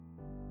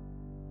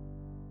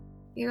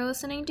You're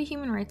listening to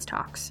Human Rights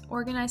Talks,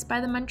 organized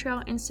by the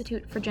Montreal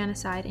Institute for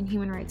Genocide and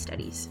Human Rights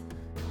Studies.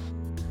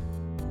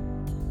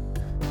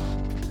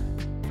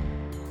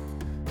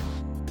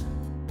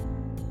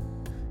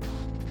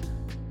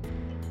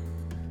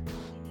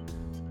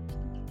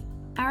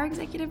 Our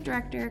executive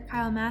director,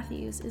 Kyle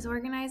Matthews, is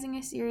organizing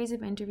a series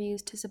of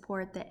interviews to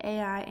support the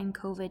AI and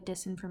COVID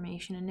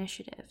Disinformation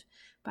Initiative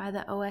by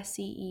the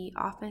OSCE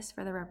Office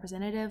for the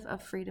Representative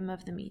of Freedom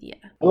of the Media.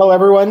 Hello,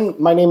 everyone.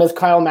 My name is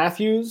Kyle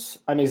Matthews.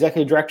 I'm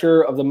executive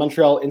director of the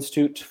Montreal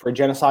Institute for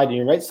Genocide and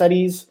Human Rights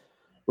Studies.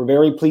 We're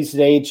very pleased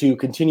today to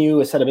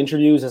continue a set of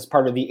interviews as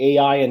part of the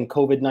AI and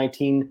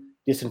COVID-19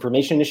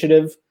 Disinformation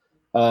Initiative,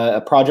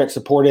 a project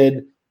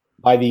supported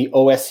by the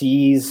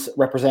OSCE's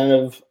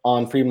Representative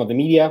on Freedom of the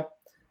Media.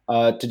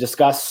 To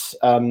discuss,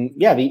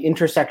 the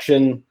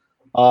intersection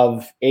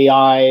of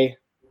AI,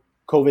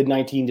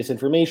 COVID-19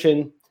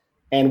 disinformation,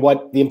 and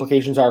what the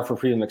implications are for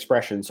freedom of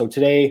expression. So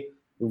today,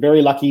 we're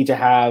very lucky to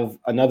have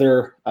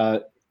another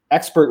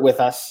expert with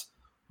us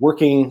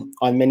working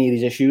on many of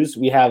these issues.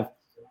 We have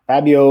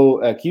Fabio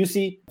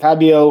Chiusi.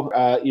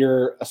 Fabio,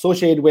 you're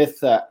associated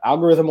with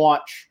Algorithm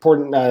Watch,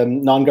 important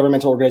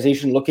non-governmental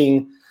organization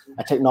looking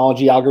at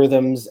technology,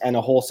 algorithms, and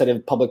a whole set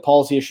of public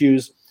policy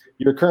issues.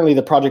 You're currently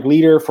the project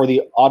leader for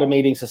the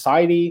Automating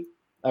Society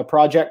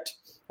project.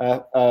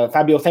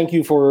 Fabio, thank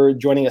you for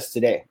joining us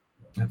today.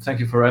 Thank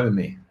you for having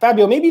me.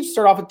 Fabio, maybe to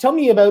start off, tell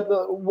me about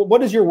what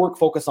does your work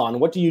focus on?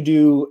 What do you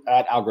do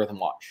at Algorithm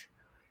Watch?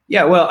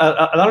 Yeah, well,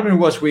 at Algorithm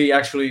Watch, we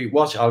actually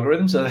watch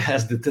algorithms,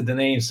 as the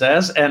name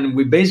says, and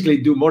we basically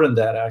do more than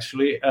that,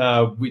 actually.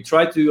 We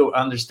try to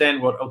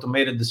understand what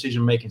automated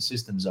decision-making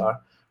systems are,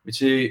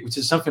 which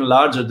is something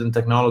larger than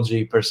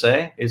technology per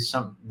se.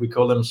 We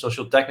call them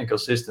social technical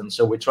systems.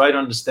 So we try to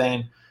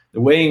understand the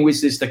way in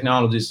which these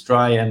technologies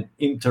try and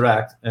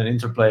interact and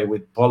interplay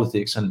with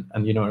politics and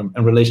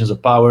relations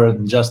of power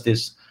and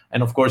justice,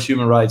 and of course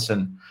human rights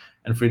and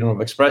freedom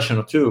of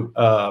expression too.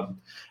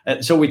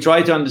 And so we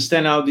try to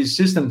understand how these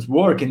systems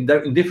work in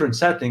different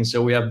settings.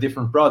 So we have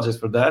different projects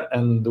for that,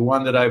 and the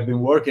one that I've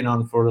been working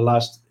on for the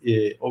last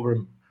over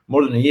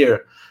more than a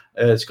year.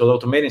 It's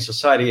called Automating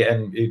Society,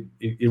 and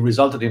it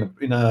resulted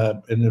in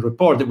a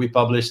report that we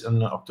published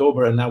in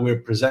October, and now we're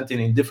presenting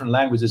in different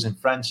languages, in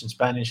French, in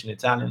Spanish, in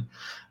Italian,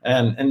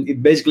 and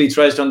it basically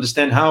tries to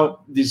understand how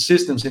these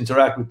systems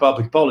interact with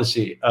public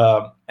policy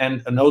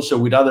and also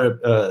with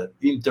other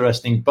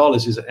interesting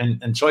policies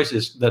and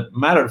choices that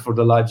matter for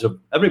the lives of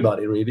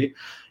everybody, really,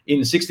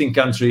 in 16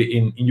 countries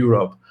in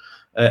Europe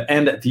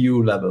and at the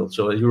EU level,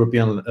 so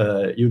European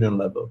Union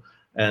level.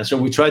 And so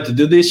we try to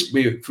do this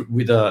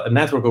with a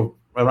network of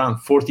around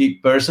 40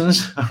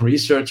 persons,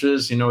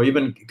 researchers,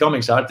 even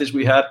comics artists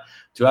we had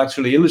to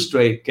actually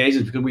illustrate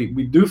cases, because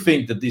we do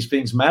think that these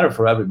things matter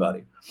for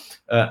everybody.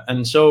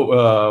 And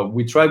so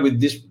we try with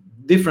these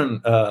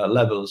different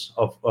levels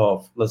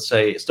of, let's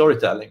say,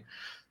 storytelling,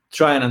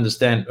 try and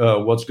understand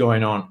what's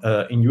going on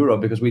in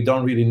Europe, because we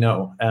don't really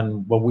know.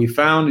 And what we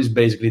found is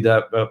basically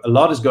that a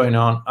lot is going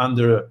on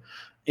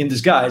in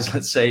disguise,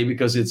 let's say,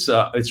 because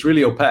it's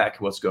really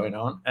opaque what's going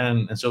on,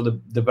 and so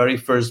the very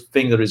first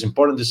thing that is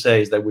important to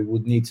say is that we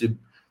would need to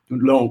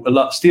know a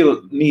lot,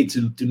 still need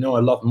to know a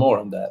lot more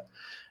on that.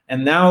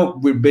 And now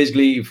we're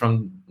basically,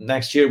 from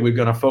next year, we're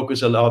going to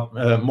focus a lot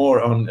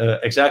more on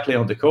exactly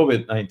on the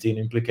COVID-19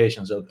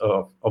 implications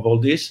of all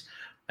this,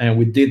 and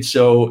we did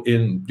so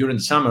during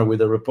the summer with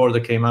a report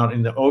that came out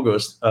in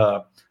August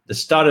that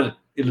started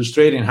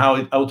illustrating how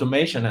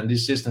automation and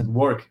these systems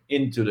work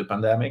into the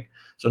pandemic.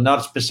 So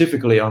not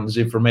specifically on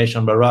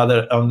disinformation, but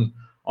rather on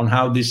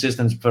how these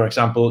systems, for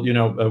example,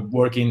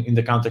 working in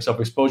the context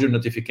of exposure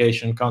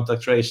notification,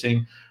 contact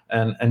tracing,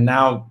 and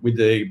now with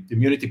the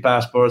immunity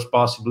passports,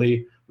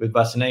 possibly with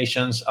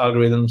vaccinations,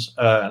 algorithms,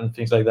 and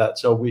things like that.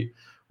 So we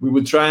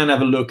would try and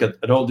have a look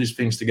at all these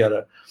things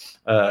together,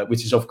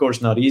 which is of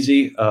course not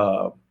easy,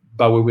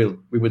 but we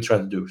will try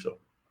to do so.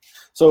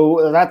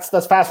 So that's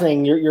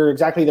fascinating. You're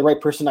exactly the right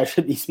person I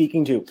should be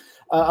speaking to.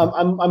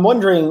 I'm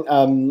wondering,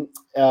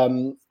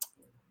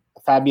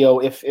 Fabio,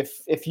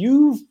 if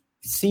you've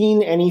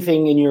seen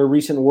anything in your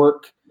recent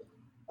work,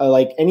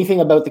 like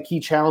anything about the key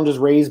challenges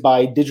raised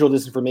by digital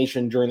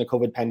disinformation during the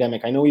COVID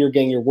pandemic. I know you're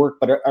getting your work,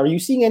 but are you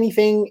seeing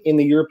anything in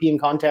the European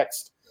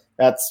context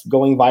that's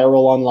going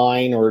viral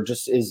online or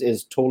just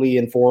is totally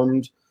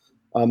informed?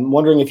 I'm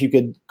wondering if you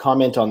could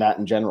comment on that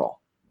in general.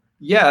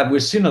 Yeah,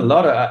 we've seen a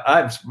lot of.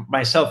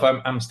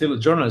 I'm still a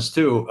journalist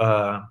too.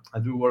 I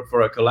do work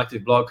for a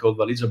collective blog called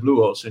Valigia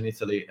Blu, also in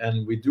Italy,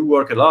 and we do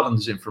work a lot on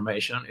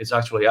disinformation. It's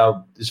actually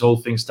how this whole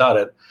thing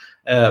started.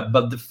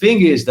 But the thing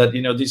is that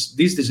this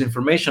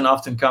disinformation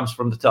often comes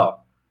from the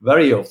top.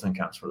 Very often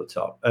comes from the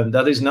top, and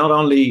that is not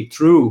only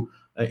true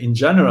in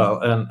general.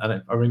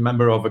 And I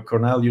remember of a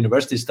Cornell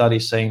University study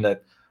saying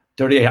that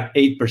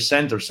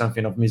 38% or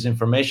something of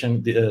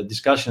misinformation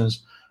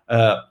discussions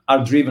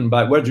were driven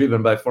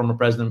by former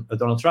President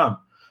Donald Trump.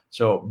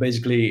 So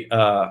basically,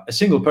 a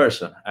single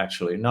person,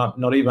 actually,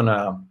 not even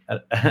a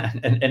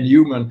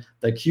human,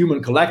 like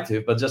human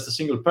collective, but just a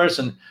single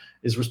person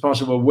is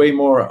responsible of way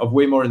more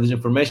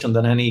disinformation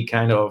than any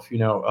kind of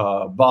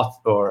bot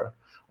or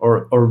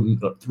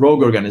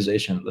rogue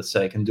organization, let's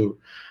say, can do.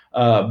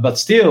 But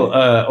still,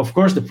 of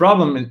course, the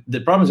problem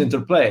is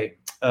interplay.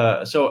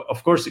 So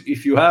of course,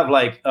 if you have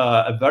like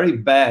a very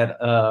bad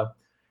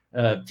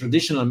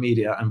traditional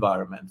media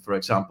environment, for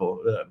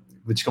example,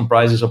 which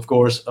comprises, of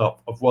course,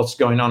 of what's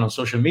going on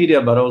social media,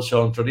 but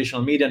also on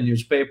traditional media,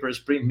 newspapers,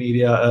 print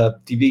media,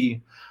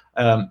 TV,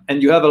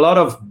 and you have a lot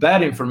of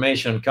bad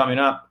information coming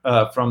up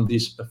from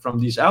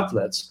these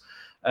outlets.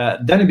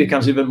 Then it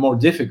becomes even more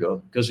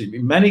difficult, because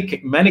in many of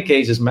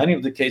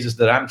the cases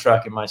that I'm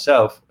tracking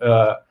myself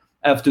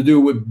have to do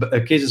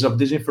with cases of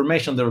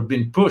disinformation that have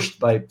been pushed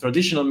by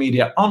traditional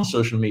media on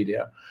social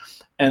media.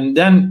 And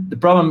then the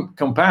problem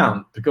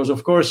compounds, because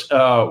of course,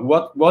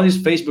 what is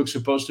Facebook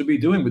supposed to be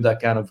doing with that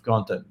kind of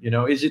content?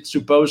 Is it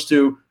supposed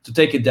to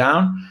take it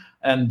down?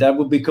 And that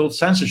would be called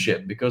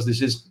censorship, because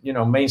this is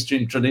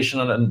mainstream,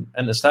 traditional,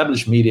 and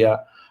established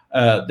media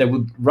that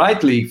would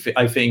rightly,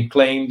 I think,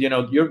 claim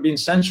you've been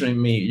censoring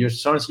me, you're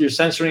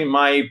censoring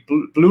my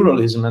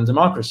pluralism and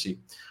democracy.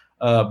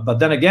 But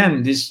then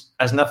again, this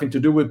has nothing to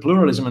do with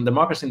pluralism and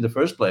democracy in the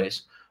first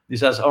place.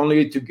 This has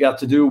only got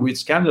to do with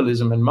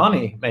scandalism and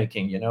money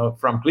making,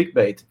 from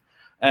clickbait.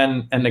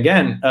 And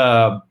again,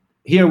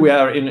 here we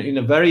are in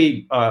a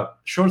very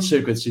short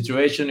circuit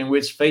situation in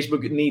which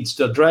Facebook needs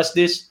to address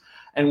this.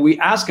 And we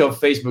ask of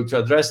Facebook to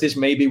address this,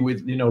 maybe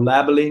with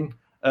labeling,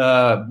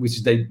 which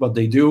is what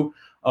they do,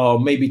 or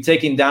maybe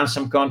taking down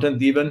some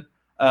content even,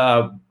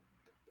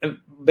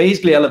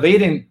 basically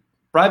elevating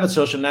private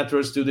social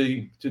networks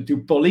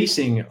to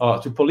policing,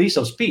 to police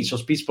of speech, or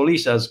speech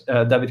police, as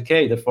David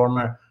Kaye, the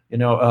former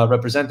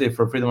representative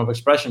for freedom of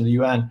expression in the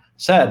UN,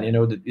 said.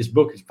 That his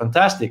book is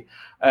fantastic,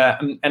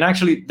 and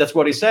actually that's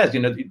what he says.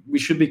 We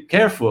should be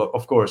careful,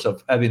 of course,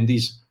 of having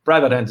these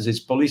private entities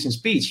policing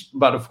speech,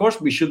 but of course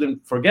we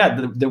shouldn't forget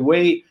the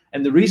way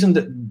and the reason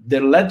that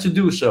they're led to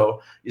do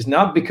so is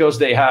not because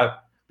they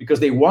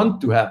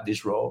want to have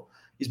this role,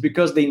 is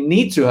because they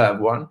need to have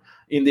one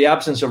in the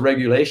absence of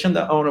regulation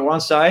on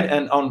one side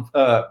and on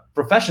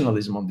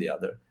professionalism on the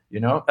other.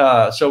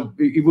 So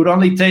it would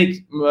only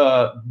take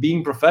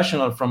being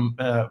professional from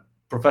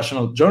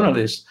professional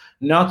journalists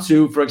not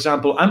to, for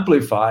example,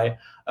 amplify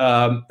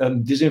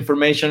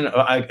disinformation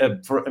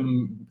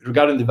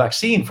regarding the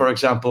vaccine, for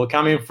example,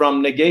 coming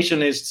from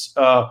negationist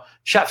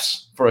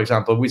chefs, for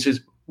example, which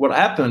is what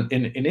happened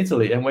in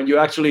Italy. And when you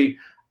actually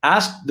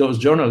ask those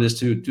journalists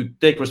to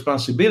take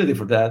responsibility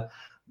for that,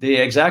 they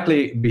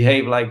exactly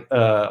behave like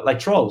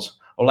trolls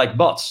or like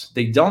bots.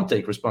 They don't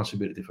take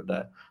responsibility for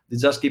that. They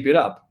just keep it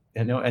up.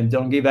 And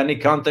don't give any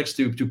context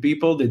to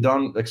people. They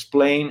don't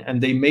explain,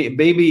 and they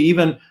maybe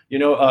even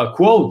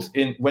quote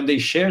when they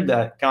share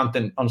that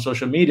content on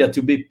social media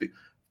to be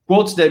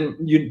quotes that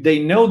they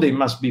know they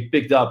must be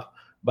picked up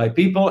by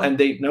people, and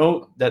they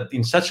know that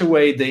in such a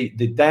way they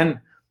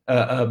then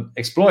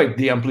exploit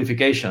the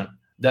amplification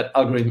that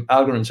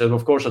algorithms and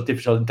of course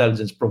artificial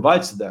intelligence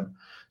provides to them.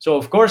 So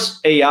of course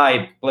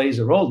AI plays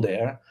a role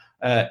there.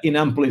 In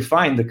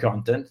amplifying the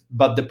content,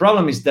 but the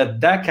problem is that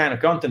kind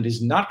of content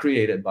is not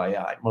created by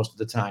AI most of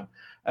the time.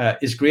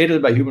 It's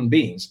created by human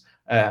beings,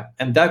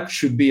 and that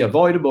should be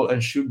avoidable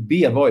and should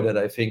be avoided,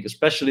 I think,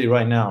 especially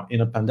right now in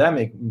a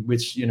pandemic,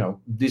 which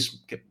this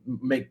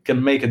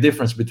can make a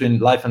difference between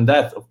life and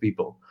death of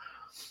people.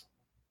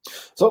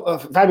 So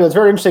Fabio, it's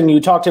very interesting. You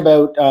talked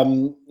about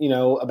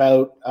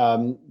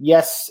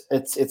yes,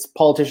 it's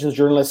politicians,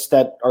 journalists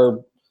that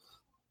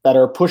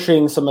are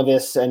pushing some of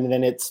this, and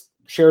then it's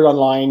shared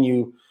online.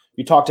 You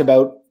talked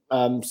about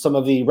some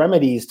of the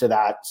remedies to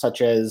that,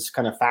 such as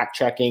kind of fact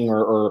checking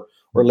or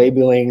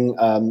labeling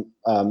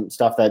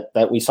stuff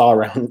that we saw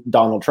around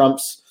Donald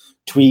Trump's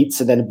tweets,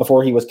 and then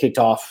before he was kicked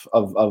off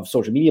of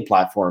social media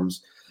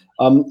platforms.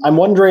 I'm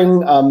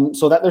wondering,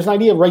 so that there's an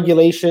idea of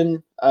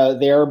regulation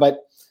there,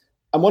 but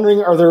I'm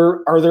wondering, are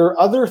there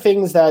other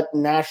things that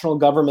national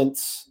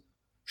governments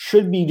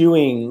should be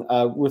doing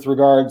with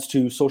regards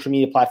to social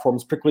media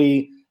platforms,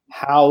 particularly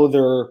how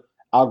their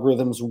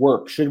algorithms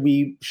work? Should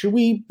we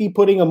be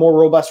putting a more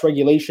robust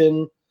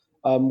regulation?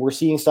 We're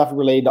seeing stuff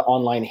related to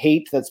online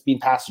hate that's being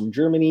passed in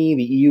Germany.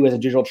 The EU has a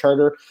digital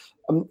charter.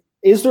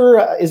 Is there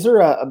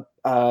a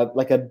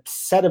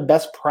set of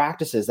best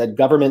practices that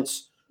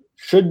governments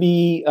should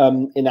be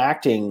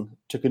enacting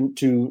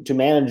to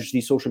manage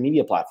these social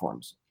media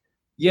platforms?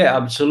 Yeah,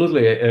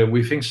 absolutely.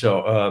 We think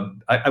so.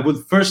 I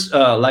would first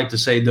like to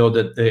say, though,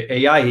 that the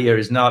AI here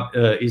is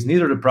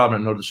neither the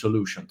problem nor the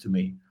solution to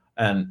me.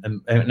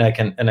 And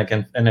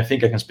I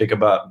think I can speak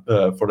about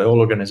for the whole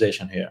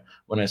organization here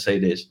when I say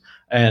this.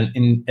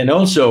 And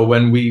also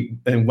when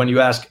you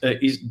ask,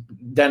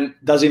 then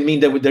does it mean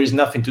that there is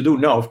nothing to do?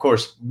 No, of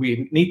course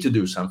we need to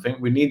do something.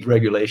 We need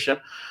regulation.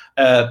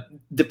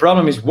 The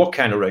problem is what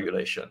kind of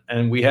regulation.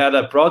 And we had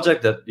a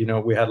project that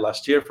we had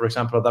last year, for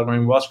example, at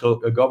Algorithm Watch,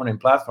 called Governing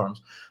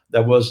Platforms,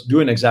 that was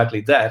doing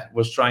exactly that.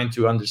 Was trying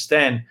to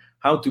understand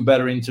how to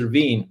better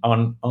intervene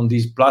on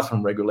this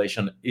platform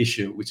regulation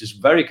issue, which is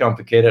very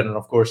complicated. And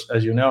of course,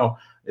 as you know,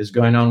 is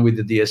going on with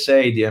the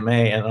DSA,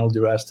 DMA, and all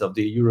the rest of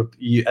the Europe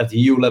at the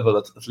EU level,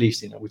 at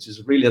least, which is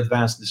a really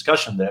advanced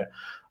discussion there,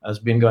 has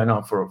been going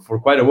on for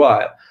quite a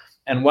while.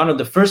 And one of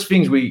the first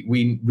things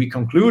we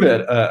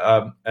concluded,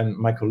 and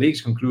my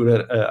colleagues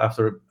concluded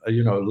after a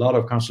lot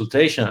of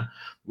consultation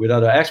with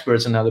other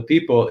experts and other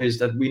people, is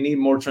that we need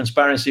more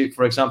transparency,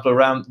 for example,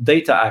 around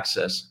data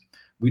access.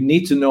 We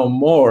need to know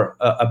more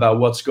about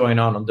what's going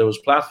on those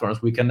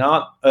platforms. We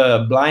cannot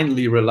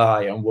blindly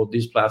rely on what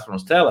these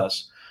platforms tell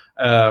us,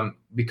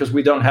 because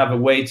we don't have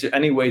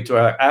any way to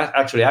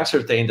actually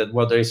ascertain that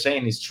what they're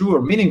saying is true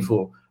or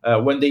meaningful.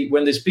 When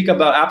they speak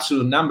about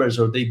absolute numbers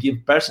or they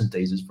give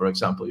percentages, for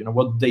example,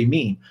 what they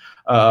mean.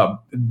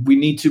 We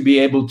need to be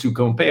able to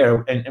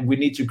compare, and we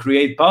need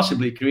to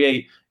possibly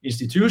create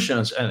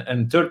institutions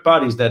and third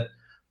parties that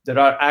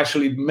are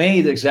actually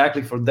made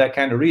exactly for that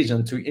kind of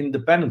reason, to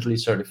independently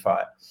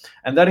certify.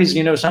 And that is,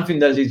 something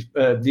that is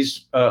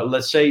this,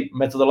 let's say,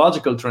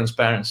 methodological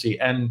transparency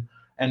and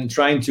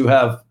trying to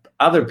have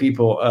other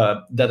people,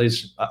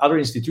 other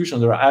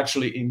institutions that are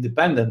actually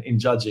independent in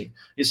judging,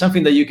 is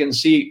something that you can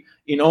see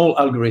in all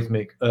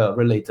algorithmic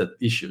related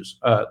issues.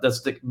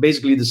 That's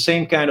basically the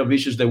same kind of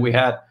issues that we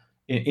had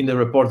in the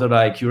report that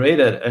I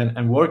curated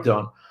and worked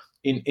on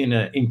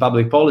in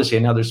public policy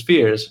and other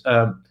spheres.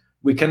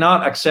 We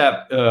cannot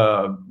accept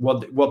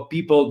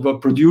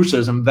what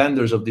producers and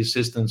vendors of these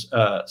systems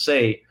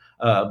say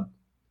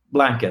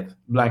blankly,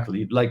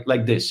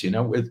 like this,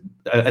 with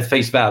at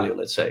face value,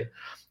 let's say.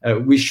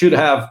 We should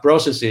have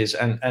processes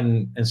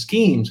and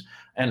schemes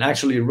and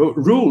actually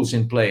rules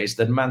in place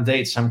that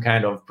mandate some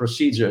kind of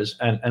procedures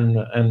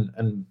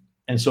and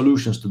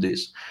solutions to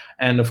this.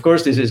 And of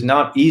course, this is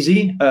not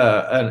easy.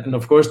 And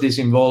of course, this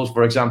involves,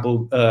 for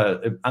example,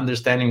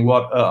 understanding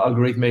what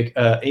algorithmic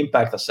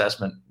impact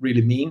assessment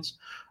really means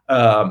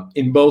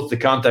in both the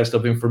context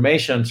of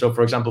information. So,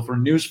 for example, for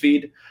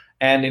newsfeed,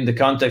 and in the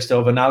context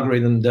of an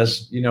algorithm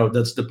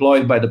that's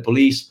deployed by the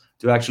police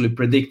to actually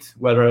predict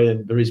whether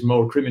there is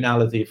more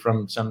criminality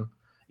from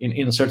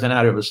in a certain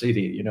area of a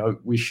city.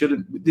 We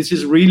shouldn't. This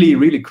is really,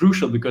 really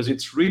crucial, because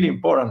it's really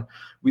important.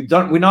 We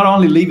not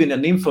only live in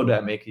an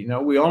infodemic.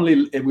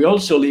 We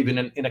also live in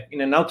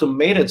an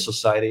automated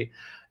society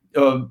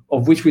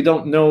of which we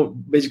don't know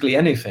basically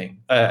anything,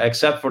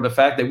 except for the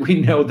fact that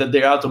we know that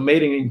they're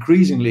automating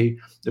increasingly.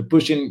 They're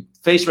pushing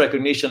face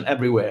recognition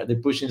everywhere. They're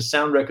pushing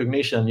sound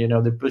recognition.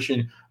 They're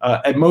pushing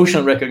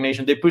emotion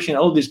recognition. They're pushing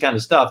all this kind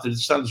of stuff. That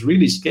sounds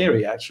really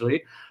scary,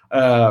 actually.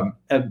 And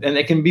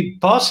it can be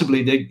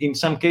in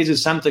some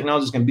cases, some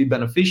technologies can be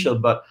beneficial.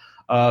 But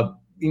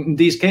in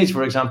this case,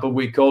 for example,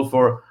 we call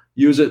for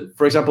users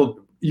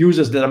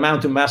that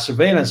amount to mass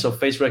surveillance of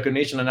face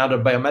recognition and other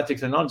biometric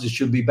technologies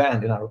should be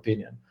banned, in our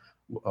opinion,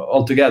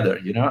 altogether.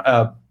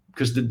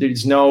 Because there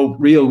is no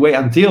real way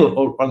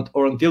until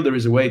there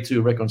is a way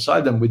to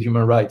reconcile them with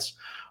human rights.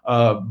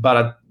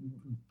 But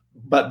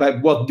by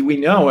what do we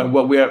know and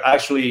what we are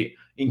actually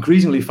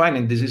increasingly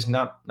finding, this is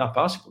not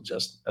possible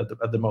just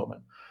at the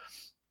moment.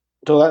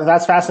 So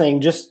that's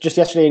fascinating. Just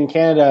yesterday in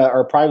Canada,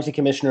 our privacy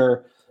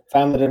commissioner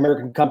found that an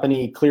American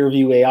company,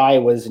 Clearview AI,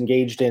 was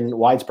engaged in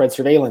widespread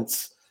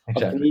surveillance of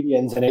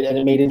Canadians, and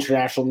it made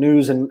international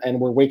news. And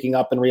we're waking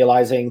up and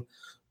realizing,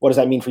 what does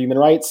that mean for human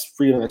rights,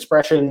 freedom of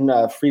expression,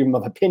 freedom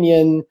of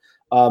opinion,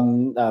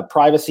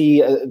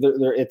 privacy?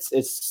 It's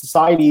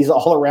societies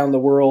all around the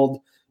world,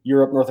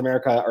 Europe, North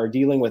America, are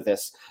dealing with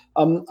this.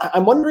 I'm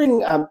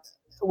wondering,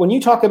 when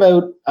you talk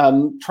about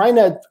trying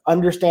to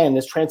understand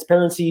this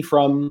transparency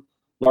from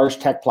large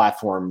tech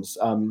platforms,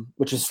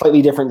 which is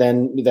slightly different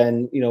than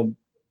the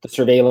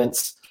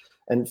surveillance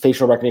and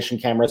facial recognition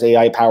cameras,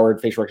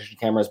 AI-powered facial recognition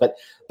cameras,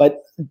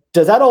 but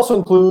does that also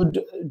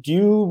include?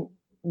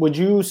 Would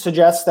you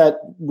suggest that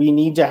we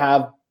need to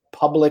have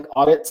public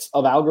audits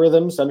of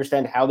algorithms to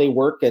understand how they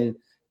work and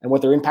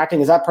what they're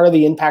impacting? Is that part of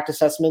the impact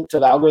assessment, to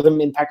the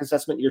algorithm impact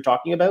assessment you're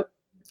talking about?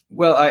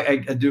 Well, I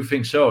do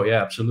think so.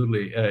 Yeah,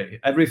 absolutely.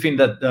 Everything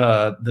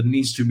that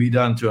needs to be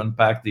done to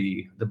unpack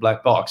the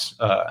black box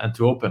and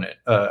to open it,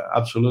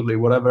 absolutely.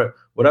 Whatever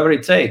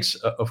it takes,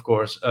 of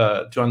course,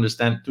 to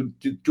understand,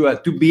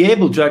 to be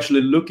able to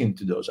actually look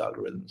into those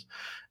algorithms.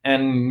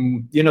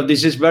 And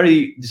this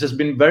has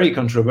been very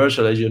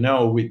controversial, as you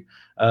know. We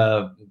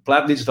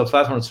digital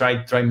platforms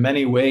try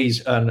many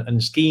ways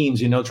and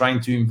schemes, trying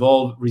to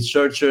involve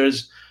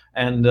researchers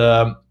and.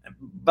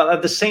 But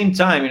at the same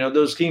time,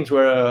 those schemes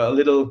were a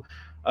little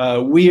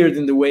weird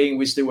in the way in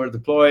which they were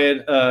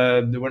deployed.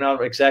 They were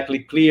not exactly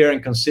clear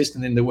and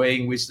consistent in the way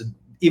in which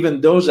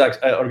even those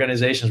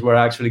organizations were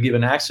actually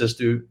given access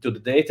to the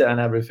data and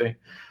everything.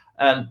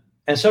 And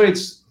so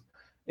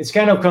it's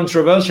kind of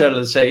controversial.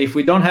 Let's say, if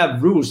we don't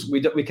have rules,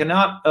 we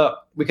cannot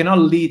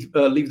leave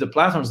the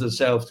platforms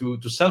themselves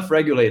to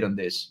self-regulate on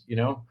this.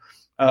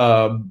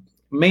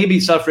 Maybe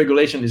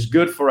self-regulation is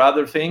good for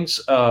other things.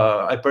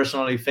 I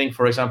personally think,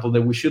 for example,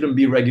 that we shouldn't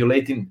be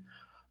regulating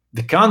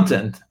the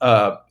content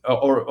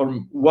or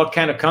what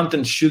kind of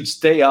content should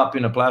stay up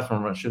in a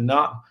platform or should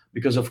not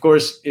because of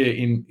course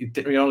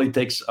it only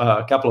takes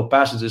a couple of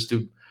passages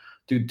to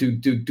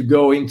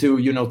go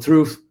into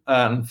truth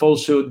and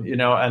falsehood,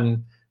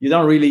 and you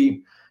don't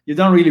really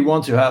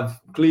want to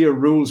have clear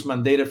rules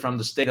mandated from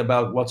the state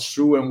about what's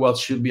true and what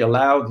should be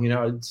allowed.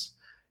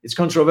 It's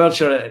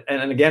controversial,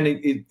 and again,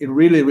 it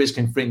really risks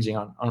infringing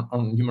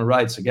on human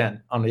rights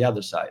again on the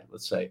other side,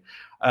 let's say.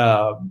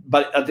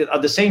 But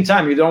at the same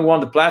time, you don't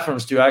want the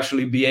platforms to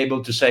actually be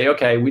able to say,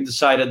 okay, we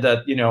decided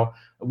that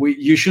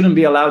you shouldn't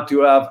be allowed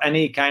to have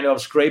any kind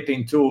of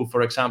scraping tool,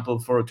 for example,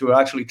 to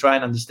actually try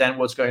and understand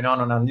what's going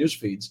on our news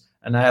feeds.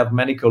 And I have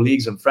many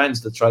colleagues and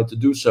friends that try to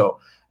do so,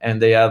 and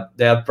they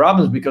have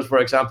problems because, for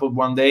example,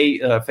 one day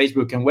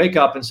Facebook can wake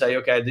up and say,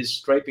 okay, this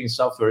scraping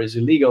software is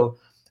illegal,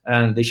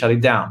 and they shut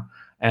it down.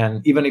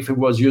 And even if it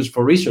was used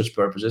for research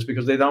purposes,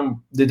 because they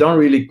don't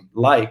really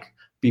like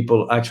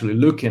people actually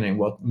looking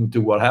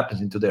into what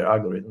happens into their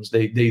algorithms.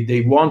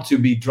 They want to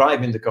be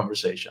driving the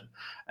conversation,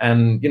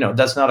 and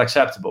that's not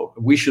acceptable.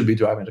 We should be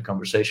driving the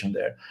conversation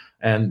there,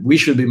 and we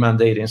should be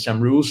mandating some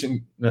rules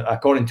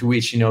according to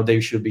which they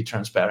should be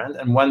transparent.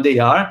 And when they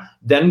are,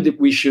 then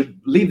we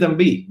should leave them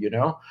be.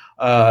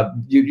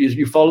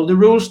 You follow the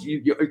rules,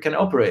 you can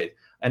operate.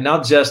 And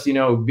not just,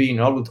 being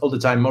all the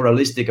time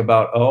moralistic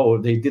about, oh,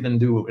 they didn't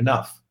do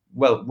enough.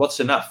 Well, what's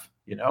enough?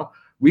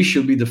 We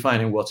should be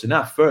defining what's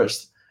enough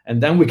first,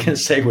 and then we can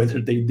say whether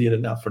they did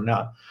enough or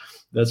not.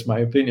 That's my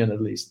opinion,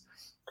 at least.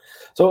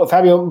 So,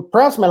 Fabio,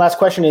 perhaps my last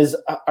question is: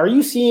 are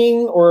you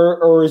seeing,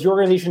 or is your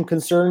organization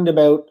concerned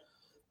about?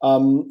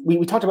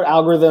 We talked about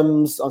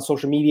algorithms on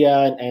social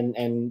media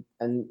and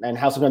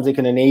how sometimes they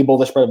can enable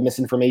the spread of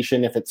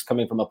misinformation if it's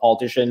coming from a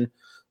politician.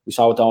 We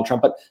saw with Donald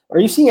Trump, but are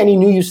you seeing any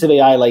new use of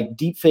AI like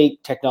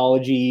deepfake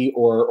technology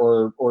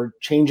or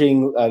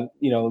changing,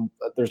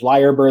 there's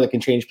Lyrebird that can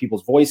change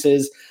people's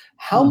voices.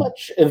 How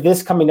much of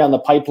this coming down the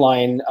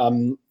pipeline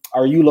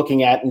are you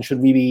looking at, and should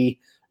we be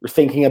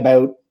thinking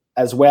about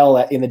as well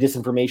in the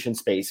disinformation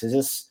space? Is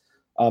this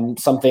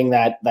something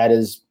that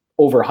is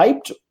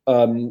overhyped?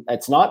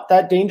 It's not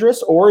that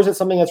dangerous, or is it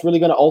something that's really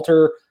going to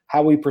alter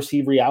how we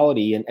perceive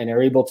reality and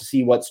are able to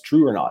see what's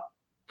true or not?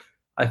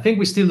 I think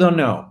we still don't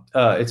know.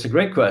 It's a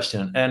great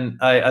question. And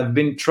I've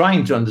been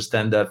trying to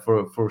understand that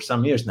for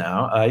some years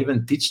now. I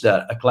even teach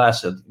a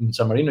class in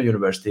San Marino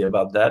University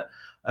about that,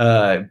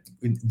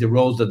 the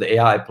roles that the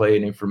AI play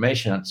in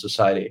information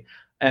society.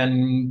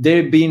 And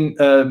they've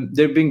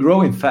been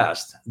growing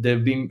fast.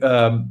 They've been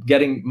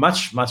getting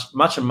much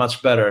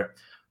better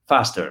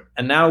faster.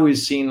 And now we've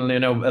seen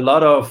a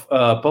lot of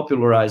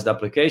popularized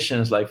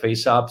applications like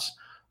FaceApp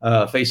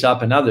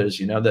and others,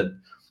 that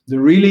they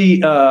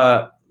really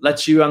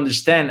lets you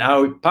understand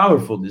how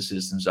powerful these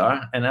systems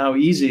are and how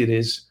easy it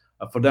is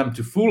for them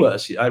to fool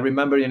us. I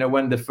remember,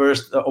 when the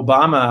first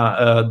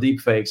Obama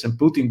deepfakes and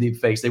Putin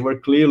deepfakes, they were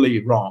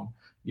clearly wrong,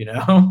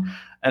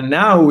 And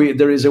now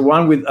there is a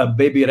one with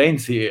Baby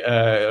Renzi,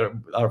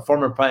 our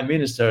former prime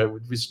minister.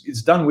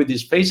 It's done with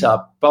this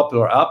FaceApp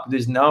popular app.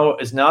 It's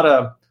not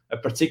a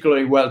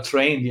particularly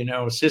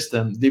well-trained,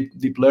 system,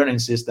 deep learning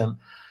system,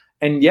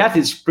 and yet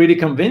it's pretty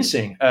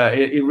convincing.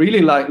 It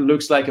really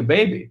looks like a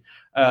baby.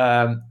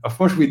 Of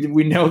course,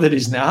 we know that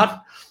it's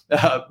not,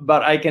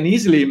 but I can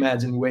easily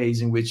imagine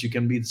ways in which you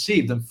can be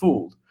deceived and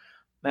fooled.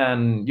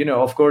 And,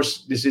 of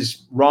course, this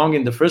is wrong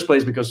in the first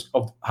place because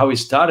of how it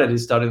started. It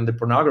started in the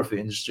pornography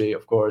industry,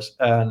 of course,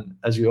 and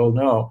as you all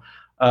know.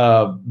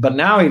 But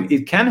now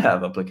it can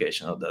have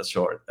application of that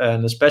sort,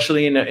 and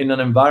especially in an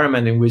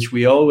environment in which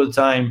we all the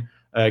time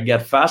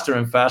get faster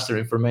and faster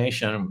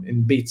information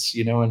in bits,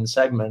 in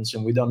segments,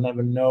 and we don't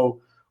ever know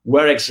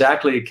where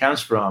exactly it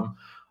comes from.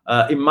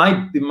 It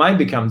might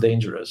become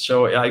dangerous.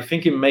 So I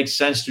think it makes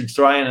sense to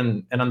try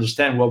and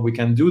understand what we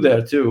can do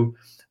there too.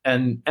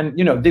 And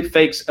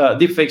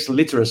deepfakes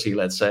literacy,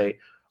 let's say,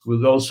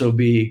 will also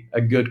be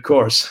a good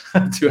course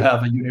to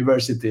have at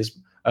universities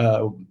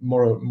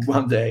more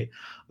one day,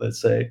 let's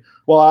say.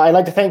 Well, I'd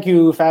like to thank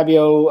you,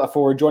 Fabio,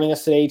 for joining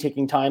us today,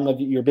 taking time of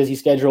your busy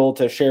schedule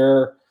to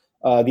share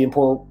the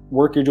important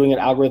work you're doing at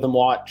Algorithm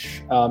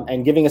Watch,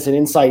 and giving us an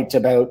insight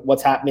about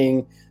what's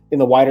happening in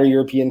the wider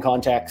European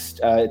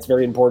context. It's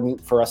very important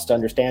for us to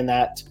understand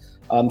that.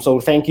 So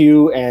thank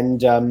you,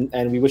 and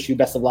we wish you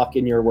best of luck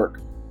in your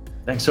work.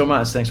 Thanks so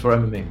much. Thanks for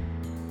having me.